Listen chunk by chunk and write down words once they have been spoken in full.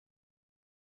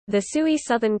The SUI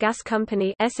Southern Gas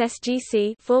Company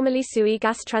 (SSGC), formerly SUI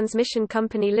Gas Transmission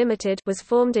Company Limited, was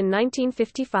formed in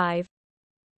 1955.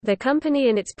 The company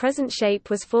in its present shape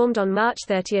was formed on March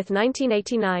 30,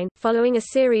 1989, following a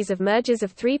series of mergers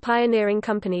of three pioneering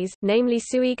companies, namely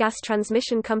SUI Gas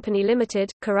Transmission Company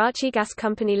Limited, Karachi Gas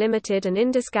Company Limited and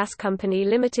Indus Gas Company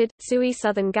Limited. SUI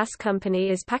Southern Gas Company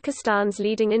is Pakistan's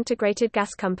leading integrated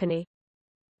gas company.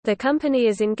 The company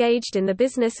is engaged in the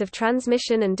business of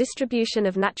transmission and distribution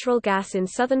of natural gas in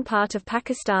southern part of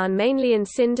Pakistan, mainly in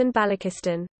Sindh and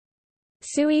Balochistan.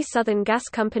 SUI Southern Gas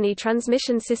Company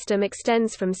transmission system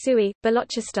extends from SUI,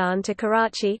 Balochistan to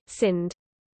Karachi, Sindh.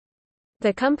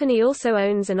 The company also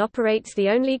owns and operates the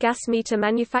only gas meter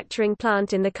manufacturing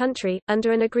plant in the country,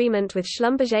 under an agreement with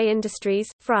Schlumberger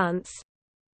Industries, France.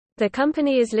 The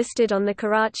company is listed on the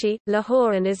Karachi,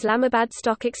 Lahore and Islamabad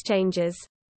stock exchanges.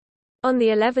 On the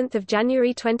 11th of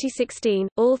January 2016,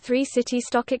 all three city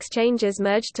stock exchanges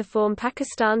merged to form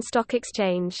Pakistan Stock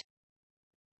Exchange.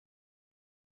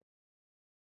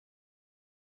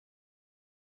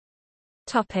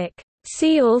 Topic.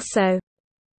 See also: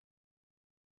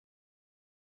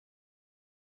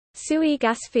 SUI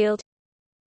Gas Field,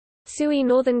 SUI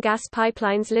Northern Gas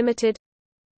Pipelines Limited,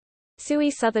 SUI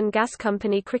Southern Gas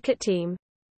Company Cricket Team.